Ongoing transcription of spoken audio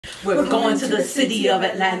We're going to the city of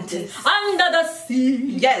Atlantis. Under the sea.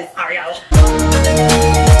 Yes. Ariel.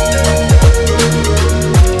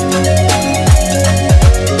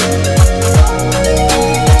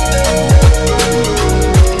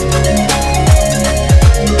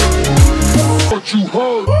 What you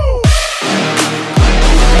heard?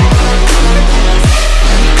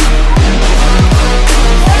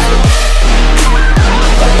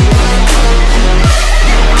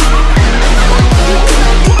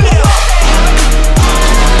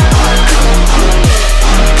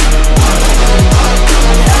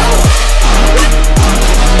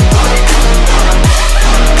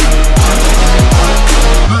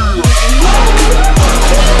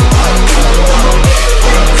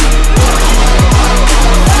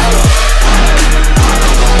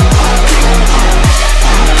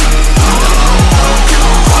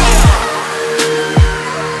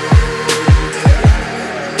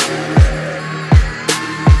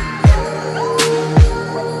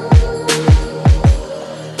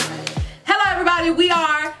 We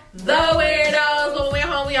are the Weir-Dos. When we're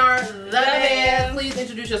home, we are the band. Please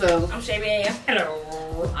introduce yourselves. I'm Shay.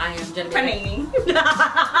 Hello. I am Jennifer. Panini.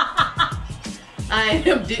 I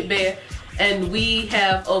am Dip Bear, and we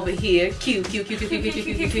have over here Q. I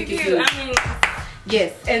mean,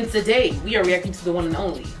 Yes, and today we are reacting to the one and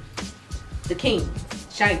only, the King,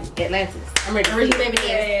 Shinee Atlantis. I'm ready to see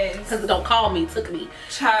yes. because don't call me, took me.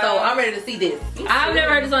 Child. So I'm ready to see this. I've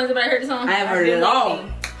never heard the song. Has anybody heard the song? I haven't heard it at all.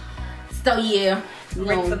 So yeah,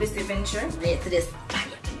 Ready for this adventure. Ready for this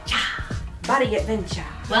body adventure. Body adventure.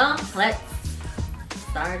 Well, let's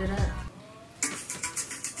start it up.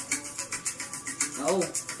 Oh.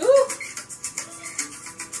 Ooh.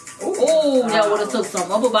 Oh, that would have took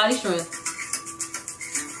some upper body strength.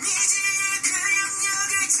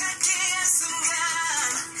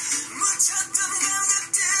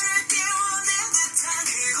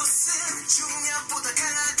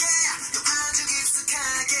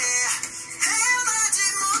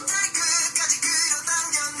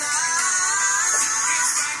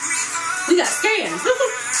 We got scans.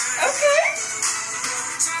 Okay.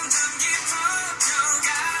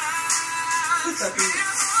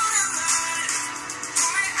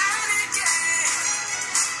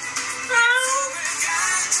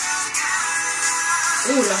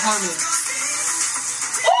 Ooh, the harmony.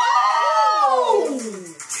 Oh!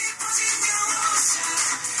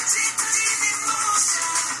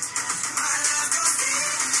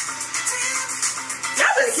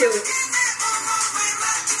 Y'all better kill it.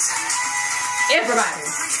 Everybody.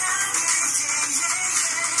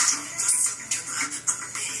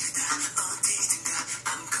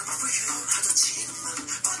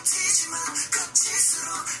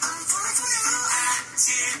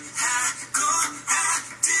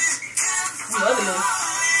 I'm loving this.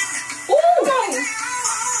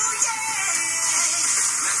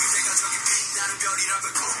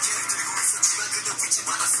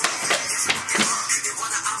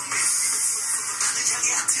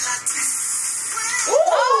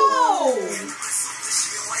 Ooh!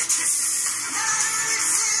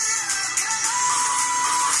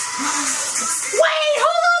 Wait,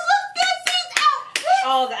 hold on, look at these outfits!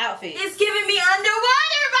 All the outfits. It's giving me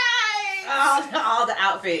underwater vibes! All the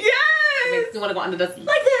outfits. Yes! Makes you want to go under the sea.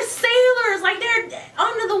 Like they're sailors, like they're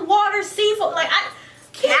under the water seafood. Like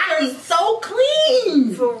they're so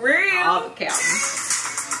clean. For real. All the captains.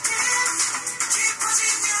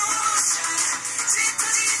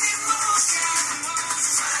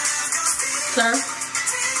 Sir?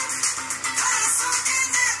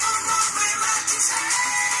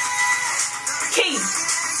 King.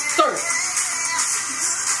 Sir.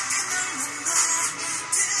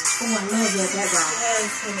 Oh, I love that background.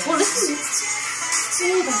 Well, listen.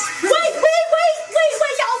 Wait,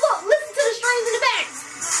 y'all look. Listen to the strings in the back.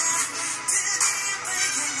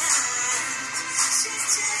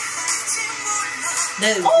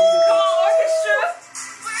 That is Orchestra.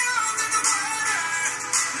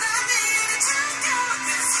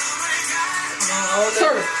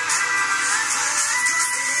 Sir.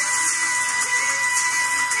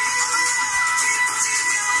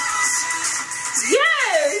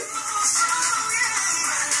 Yes.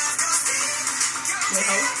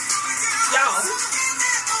 Y'all.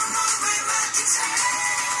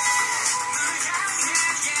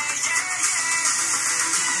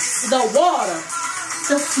 The water.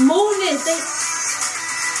 The smoothness.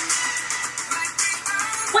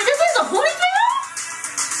 Wait, this is a ponytail?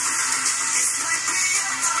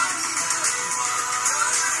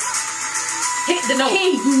 Hit the note.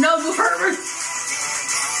 King, you know you heard me.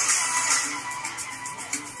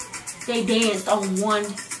 They danced on one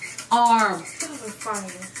arm.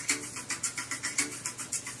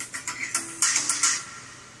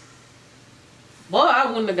 I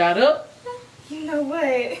wouldn't have got up. You know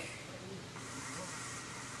what?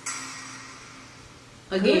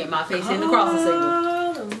 Again, my face in the crossing signal.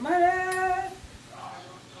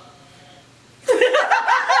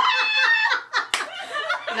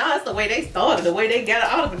 No, that's the way they started, the way they got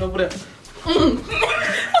out of it over there. No,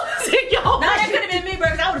 that could have been me, bro,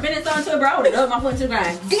 because I would have been in song to it, bro. I would have dubbed my foot into the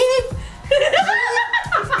ground. Whoever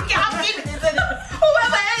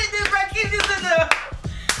edited this, bro, keep this in there.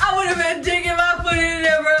 I would have been digging my foot in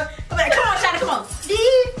there, bro. I'm like, come on, Shana, come on.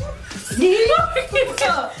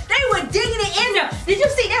 They were digging it in there. Did you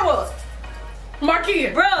see that was? Marquis.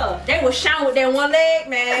 Bro, they was shouting with that one leg,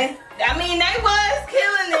 man. I mean, they was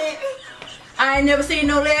killing it. I ain't never seen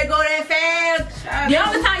no leg go that fast. The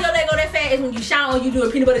only time your leg go that fast is when you shout or you do a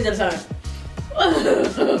peanut butter jelly time.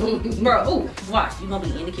 Bro, ooh, watch. You gonna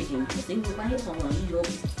be in the kitchen. You see with my headphones on. You gonna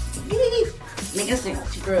be making a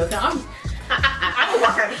sandwich, girl. I can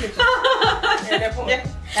walk out the kitchen. At that point.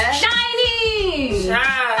 Shinee!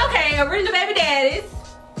 Okay, original baby daddies.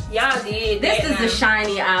 Y'all did. This is the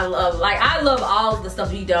Shinee I love. Like, I love all of the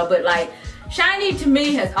stuff you do, but like, Shinee to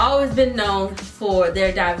me has always been known for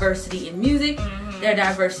their diversity in music, their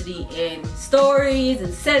diversity in stories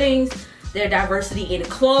and settings, their diversity in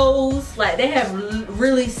clothes. Like, they have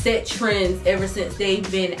really set trends ever since they've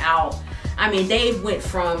been out. I mean, they went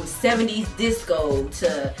from 70s disco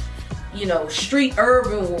to, you know, street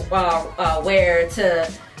urban wear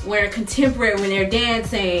to wearing contemporary when they're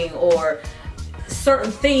dancing, or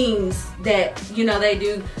certain things that, you know, they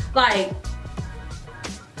do. Like,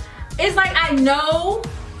 it's like I know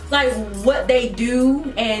like what they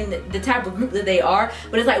do and the type of group that they are,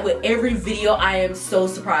 but it's like with every video I am so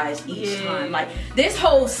surprised each time. Like, this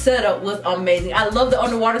whole setup was amazing. I love the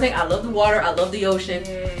underwater thing. I love the water. I love the ocean.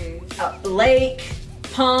 Lake,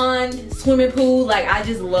 pond, swimming pool. Like, I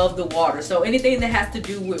just love the water. So anything that has to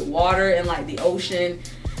do with water and like the ocean,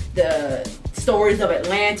 the stories of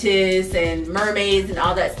Atlantis and mermaids and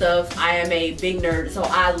all that stuff, I am a big nerd. So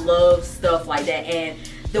I love stuff like that. And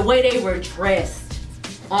the way they were dressed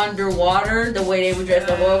underwater, the way they were dressed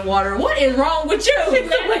above water. What is wrong with you?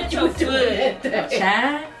 What you doing?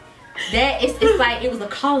 Child, that it's like it was a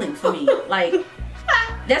calling for me. Like,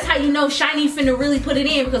 that's how you know Shinee finna really put it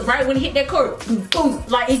in, because right when it hit that chord, boom, boom,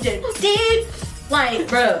 like it just did. Like,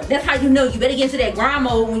 bruh, that's how you know you better get into that grind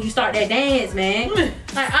mode when you start that dance, man.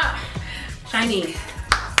 Like, Shinee.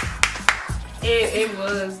 It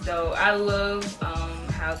was though. I love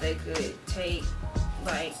how they could take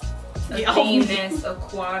like a theme that's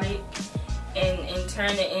aquatic and turn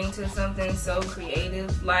it into something so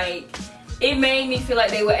creative. Like, it made me feel like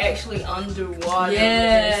they were actually underwater with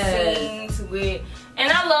their scenes with.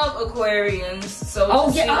 And I love aquariums, so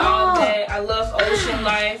to see all that, I love ocean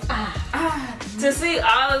life. To see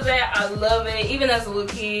all of that, I love it. Even as a little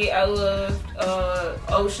kid, I loved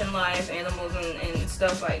ocean life, animals, and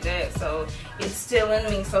stuff like that. So it's still in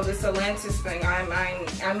me. So this Atlantis thing,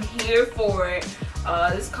 I'm here for it.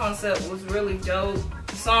 This concept was really dope.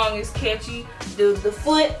 The song is catchy. The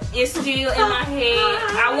foot is still in my head.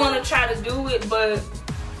 I want to try to do it, but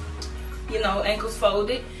you know, ankles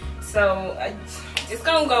folded. So it's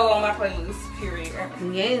gonna go on my playlist, period.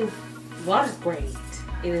 Yes, water's great.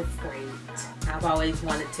 It is great. I've always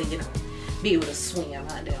wanted to, you know, be able to swim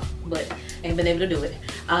out there, but ain't been able to do it.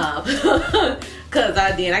 Cause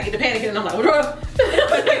I get the panic and I'm like, bro.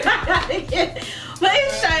 But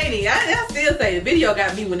it's Shinee. I still say the video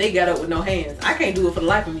got me when they got up with no hands. I can't do it for the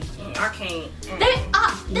life of me. I can't.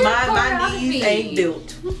 My knees ain't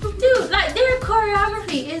built. Dude, like, their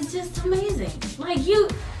choreography is just amazing. Like,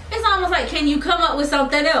 it's almost like, can you come up with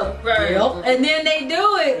something else? Right. Yep. And then they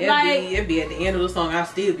do it. It'd be at the end of the song, I'll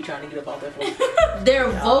still be trying to get up off that floor. Their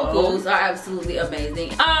vocals are absolutely amazing.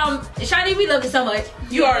 Shinee, we love it so much.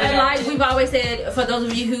 You already know. Like we've always said, for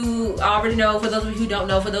those of you who already know, for those of you who don't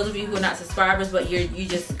know, for those of you who are not subscribers, but you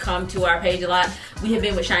just come to our page a lot, we have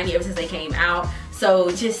been with Shinee ever since they came out.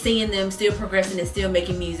 So just seeing them still progressing and still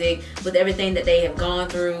making music with everything that they have gone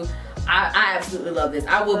through, I absolutely love this.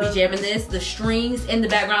 I will be jamming this. The strings in the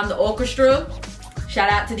background, the orchestra. Shout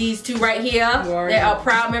out to these two right here. They are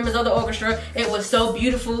proud members of the orchestra. It was so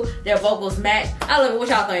beautiful. Their vocals matched. I love it. What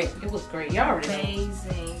y'all think? It was great. Y'all already know.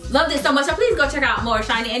 Amazing. Loved it so much. So please go check out more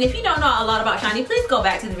Shinee. And if you don't know a lot about Shinee, please go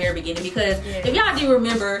back to the very beginning, because if y'all do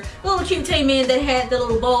remember, little cute Tay Man that had the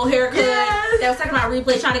little bowl haircut, that was talking about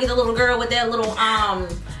replay, trying to get the little girl with that little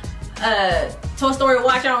Toy Story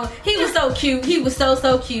watch on. He was so cute. He was so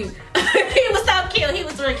cute. He was so cute. He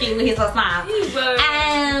was real cute with his little smile.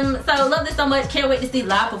 So love this so much. Can't wait to see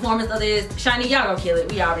live performance of this. Shinee, y'all gonna kill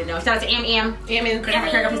it. We already know. Shout out to MM.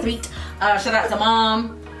 Shout out to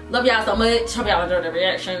Mom. Love y'all so much. Hope y'all enjoyed the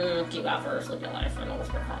reaction. Keep out first. Live your life. And no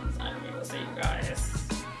whisper comments. And we'll see you guys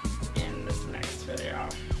in this next video.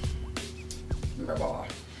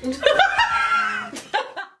 Bye-bye.